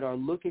that are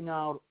looking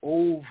out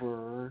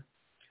over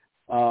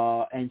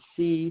and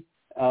see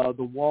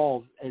the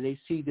walls, and they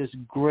see this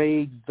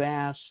great,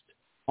 vast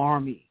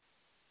army.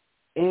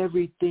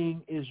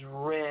 Everything is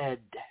red.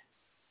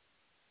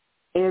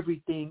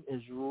 Everything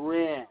is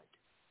red.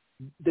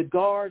 The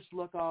guards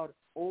look out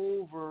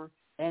over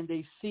and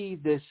they see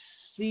this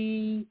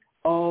sea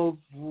of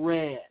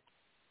red,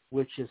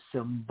 which is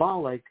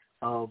symbolic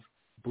of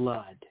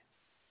blood.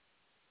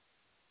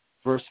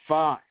 Verse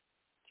 5,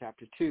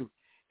 chapter 2.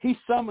 He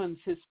summons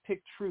his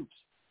picked troops,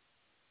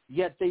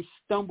 yet they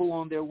stumble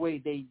on their way.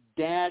 They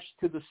dash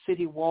to the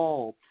city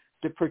wall.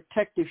 The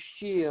protective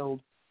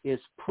shield is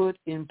put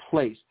in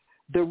place.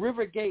 The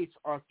river gates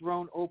are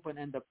thrown open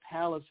and the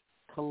palace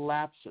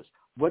collapses.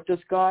 What does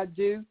God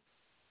do?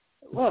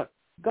 Look,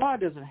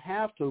 God doesn't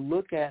have to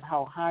look at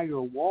how high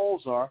your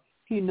walls are.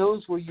 He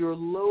knows where you're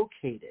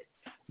located.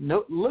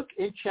 Look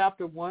in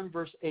chapter 1,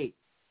 verse 8.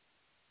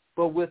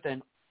 But with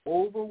an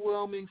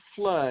overwhelming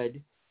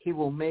flood, he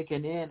will make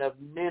an end of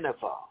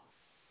Nineveh.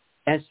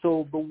 And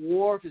so the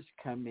waters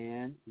come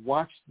in.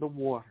 Watch the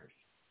waters.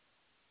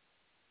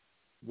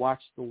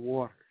 Watch the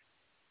waters.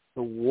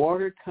 The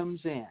water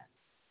comes in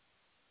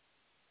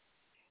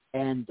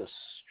and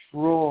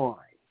destroy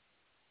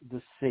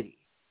the city.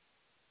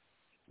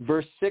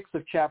 Verse 6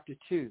 of chapter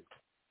 2,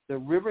 the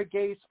river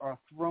gates are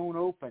thrown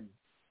open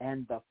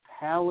and the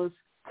palace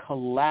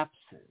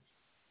collapses.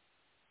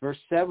 Verse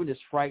 7 is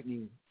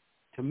frightening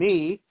to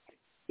me.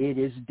 It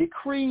is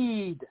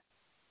decreed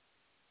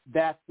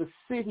that the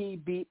city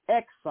be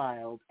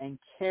exiled and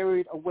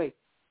carried away.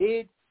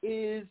 It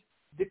is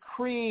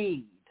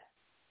decreed.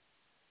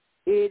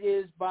 It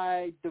is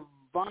by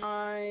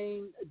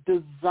divine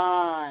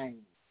design.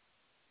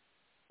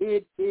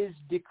 It is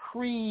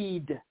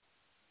decreed.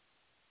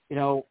 You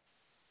know,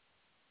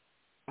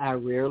 I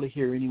rarely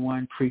hear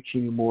anyone preach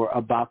anymore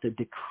about the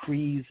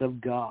decrees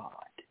of God.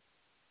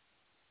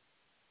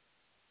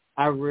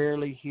 I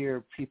rarely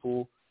hear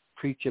people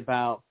preach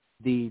about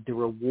the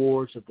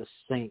rewards of the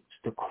saints,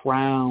 the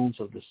crowns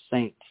of the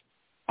saints.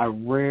 I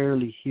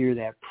rarely hear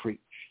that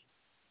preached.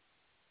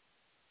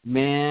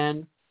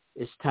 Man,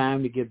 it's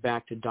time to get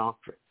back to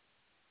doctrine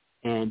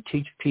and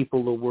teach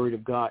people the Word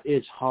of God.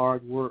 It's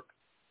hard work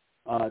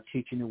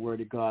teaching the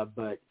Word of God,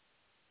 but,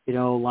 you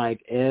know,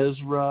 like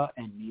Ezra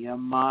and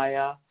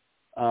Nehemiah,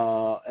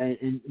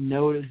 and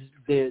notice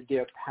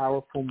their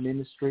powerful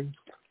ministry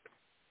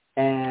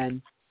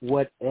and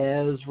what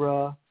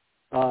Ezra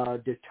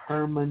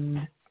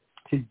determined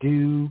to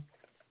do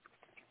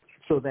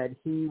so that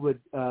he would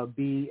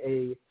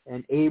be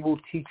an able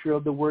teacher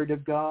of the Word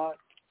of God.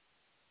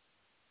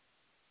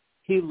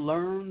 He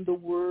learned the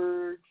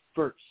Word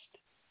first.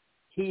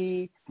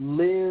 He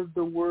lived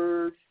the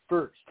Word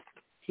first.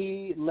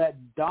 He let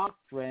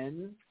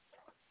doctrine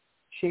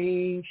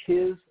change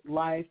his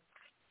life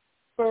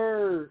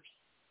first.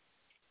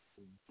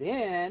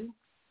 Then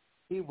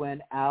he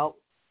went out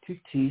to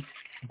teach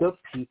the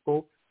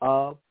people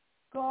of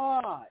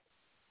God.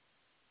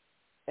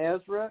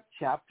 Ezra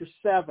chapter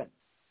 7,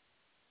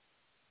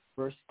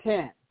 verse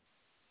 10.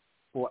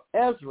 For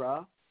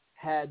Ezra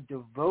had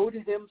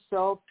devoted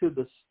himself to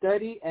the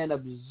study and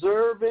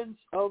observance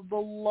of the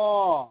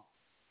law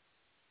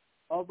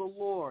of the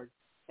Lord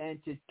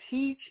and to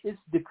teach its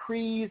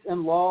decrees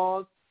and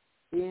laws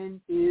in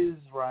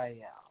Israel.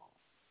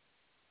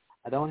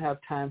 I don't have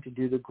time to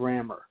do the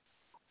grammar,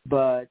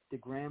 but the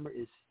grammar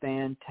is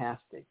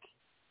fantastic.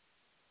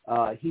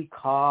 He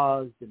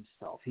caused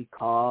himself.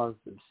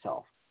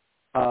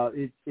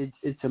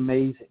 It's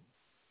amazing.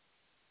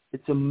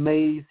 It's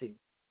amazing.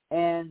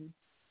 And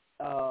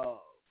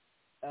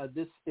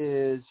this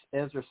is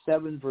Ezra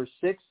 7, verse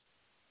 6.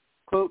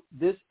 Quote,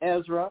 this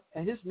Ezra,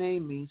 and his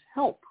name means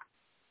help.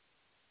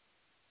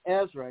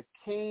 Ezra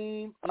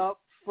came up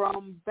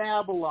from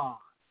Babylon.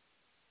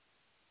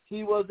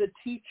 He was a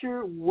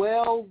teacher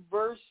well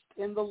versed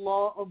in the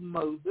law of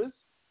Moses,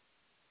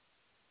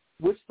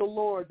 which the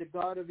Lord, the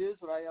God of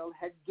Israel,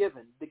 had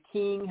given. The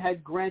king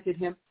had granted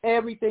him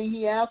everything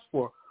he asked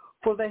for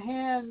the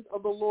hand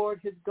of the Lord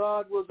his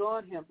God was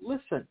on him.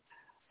 Listen,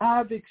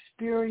 I've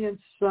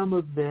experienced some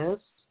of this,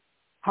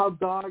 how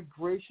God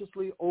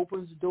graciously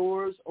opens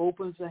doors,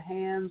 opens the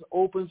hands,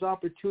 opens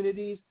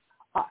opportunities.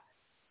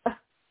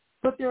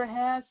 But there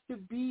has to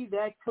be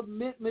that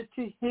commitment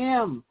to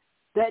him,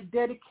 that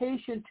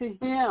dedication to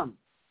him.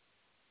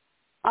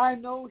 I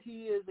know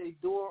he is a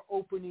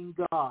door-opening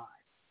God.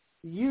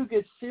 You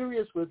get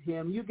serious with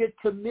him, you get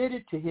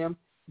committed to him,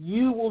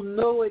 you will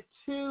know it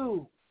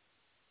too.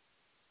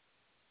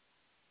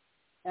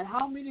 And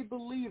how many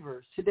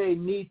believers today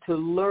need to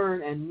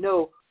learn and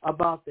know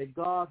about the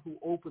God who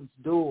opens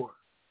doors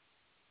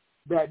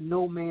that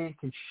no man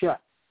can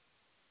shut?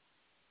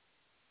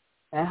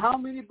 And how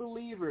many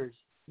believers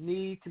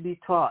need to be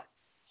taught?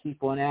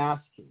 Keep on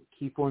asking,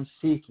 keep on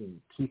seeking,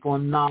 keep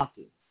on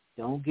knocking.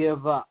 Don't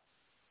give up.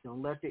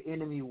 Don't let the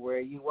enemy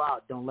wear you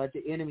out. Don't let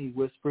the enemy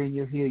whisper in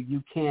your ear,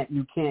 you can't,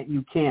 you can't,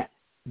 you can't.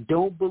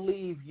 Don't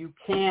believe you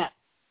can't.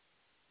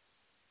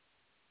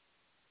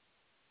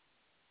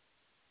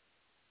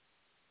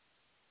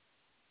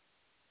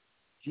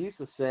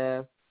 Jesus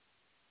said,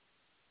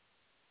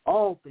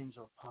 all things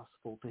are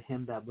possible to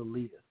him that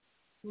believeth.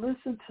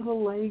 Listen to the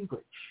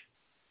language.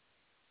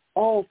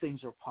 All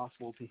things are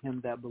possible to him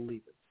that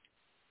believeth.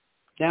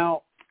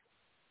 Now,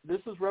 this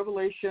is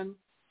Revelation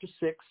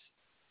 6.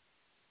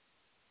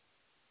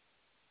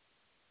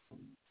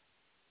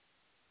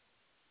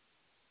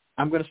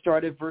 I'm going to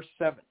start at verse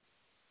 7.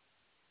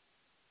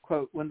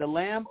 Quote, when the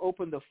Lamb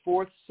opened the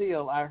fourth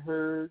seal, I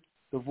heard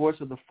the voice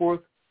of the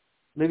fourth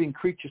living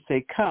creature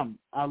say, come.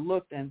 I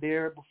looked, and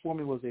there before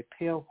me was a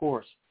pale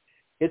horse.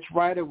 Its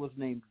rider was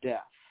named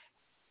Death,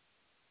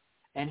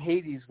 and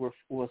Hades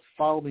was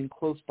following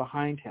close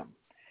behind him.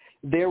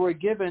 They were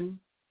given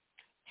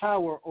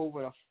power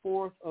over a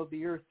fourth of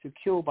the earth to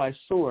kill by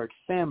sword,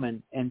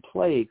 famine, and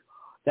plague.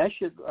 Plague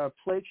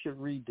should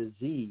read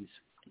disease.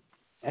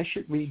 That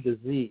should read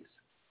disease.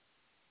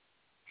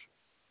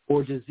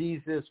 Or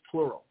diseases,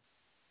 plural.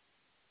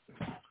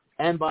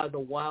 And by the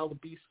wild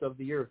beasts of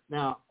the earth.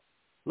 Now,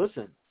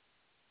 listen.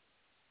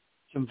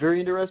 Some very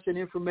interesting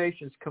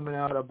information is coming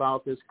out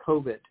about this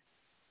COVID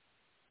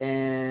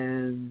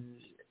and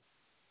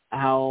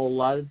how a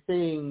lot of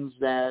things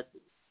that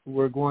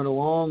were going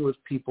along with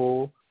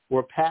people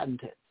were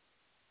patented.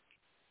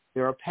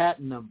 There are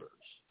patent numbers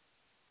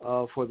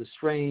for the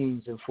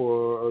strains and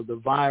for the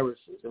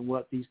viruses and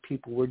what these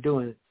people were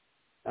doing.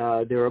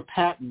 There are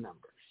patent numbers.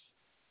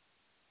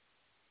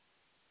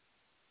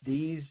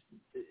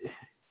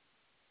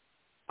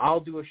 I'll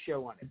do a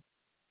show on it.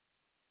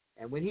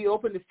 And when he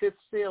opened the fifth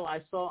seal,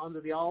 I saw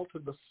under the altar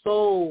the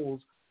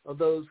souls of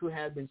those who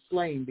had been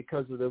slain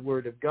because of the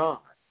word of God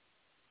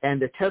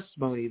and the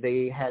testimony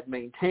they had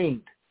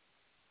maintained.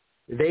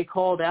 They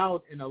called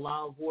out in a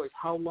loud voice,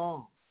 "How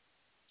long,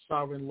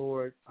 sovereign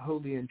Lord,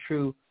 holy and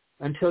true,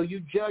 until you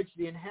judge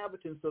the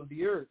inhabitants of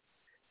the earth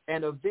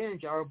and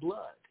avenge our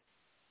blood?"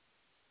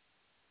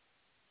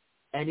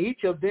 And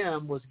each of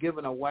them was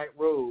given a white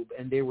robe,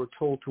 and they were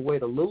told to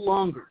wait a little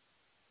longer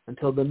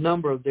until the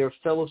number of their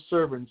fellow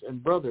servants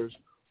and brothers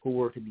who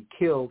were to be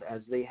killed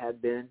as they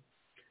had been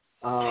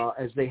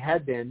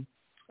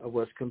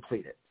was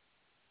completed.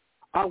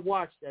 I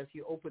watched as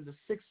he opened the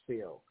sixth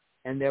seal,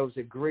 and there was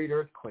a great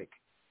earthquake.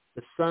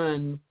 The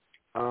sun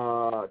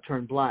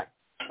turned black.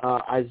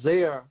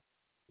 Isaiah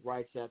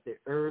writes that the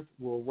earth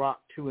will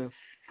rock to and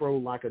fro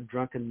like a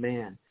drunken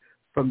man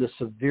from the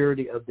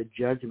severity of the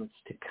judgments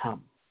to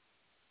come.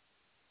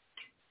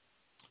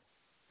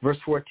 Verse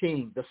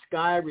 14, the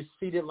sky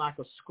receded like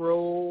a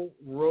scroll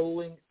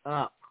rolling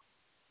up.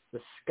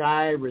 The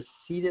sky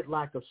receded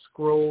like a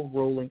scroll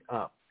rolling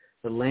up.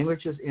 The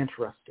language is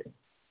interesting.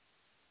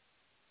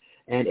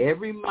 And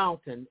every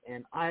mountain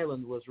and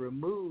island was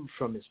removed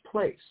from its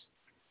place.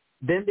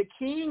 Then the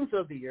kings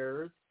of the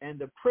earth and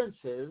the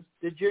princes,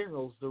 the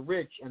generals, the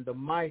rich and the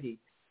mighty,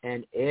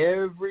 and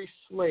every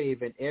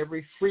slave and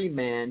every free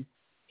man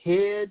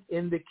hid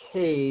in the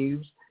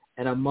caves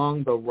and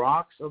among the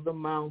rocks of the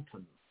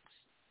mountains.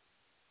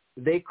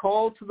 They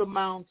called to the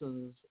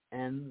mountains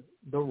and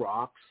the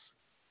rocks,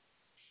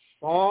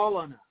 "Fall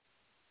on us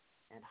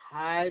and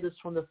hide us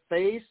from the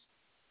face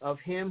of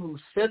him who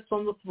sits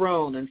on the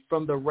throne and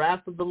from the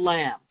wrath of the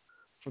Lamb.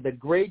 For the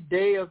great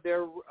day of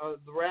their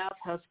wrath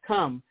has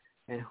come,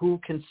 and who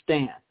can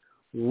stand?"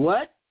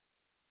 What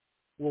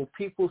will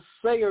people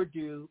say or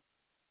do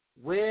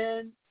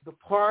when the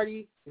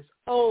party is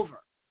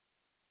over?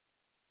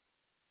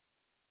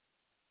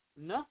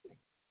 Nothing.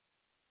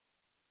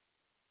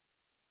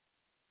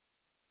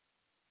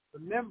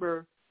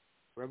 Remember,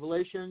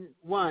 Revelation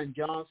 1,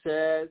 John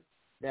said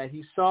that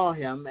he saw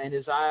him and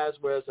his eyes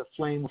were as a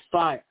flame of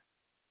fire.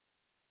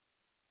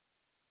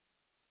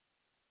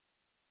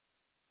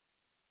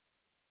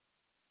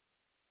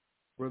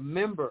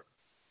 Remember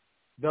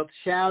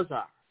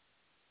Belshazzar.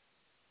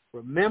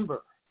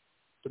 Remember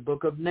the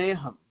book of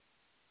Nahum.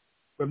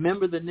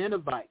 Remember the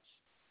Ninevites.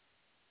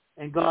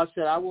 And God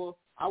said, I will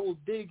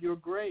dig your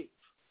grave.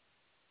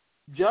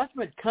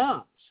 Judgment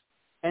comes,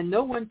 and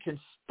no one can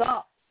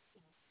stop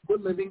the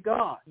living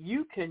God.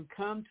 You can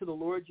come to the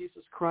Lord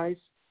Jesus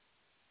Christ.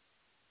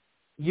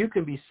 You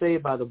can be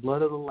saved by the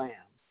blood of the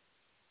Lamb.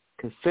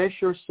 Confess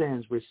your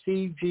sins.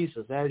 Receive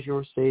Jesus as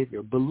your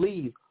Savior.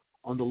 Believe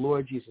on the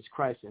Lord Jesus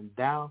Christ, and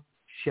thou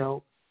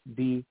shalt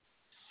be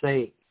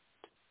saved.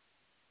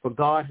 For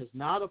God has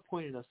not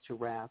appointed us to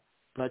wrath,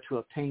 but to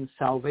obtain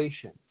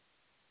salvation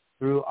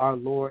through our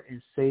Lord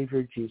and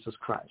Savior Jesus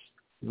Christ.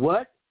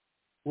 What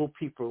will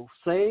people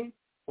say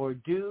or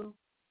do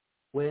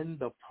when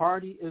the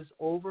party is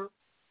over?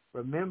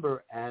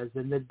 Remember, as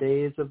in the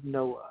days of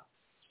Noah,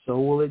 so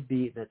will it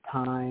be the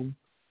time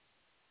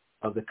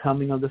of the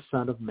coming of the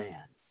Son of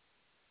Man.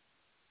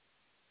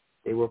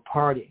 They were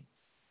partying,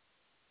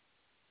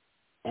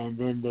 and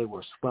then they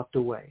were swept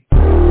away.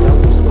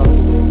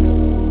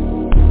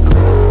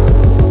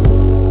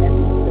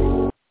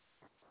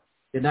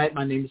 Good night.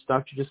 My name is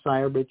Dr.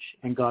 Josiah Rich,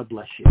 and God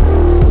bless you.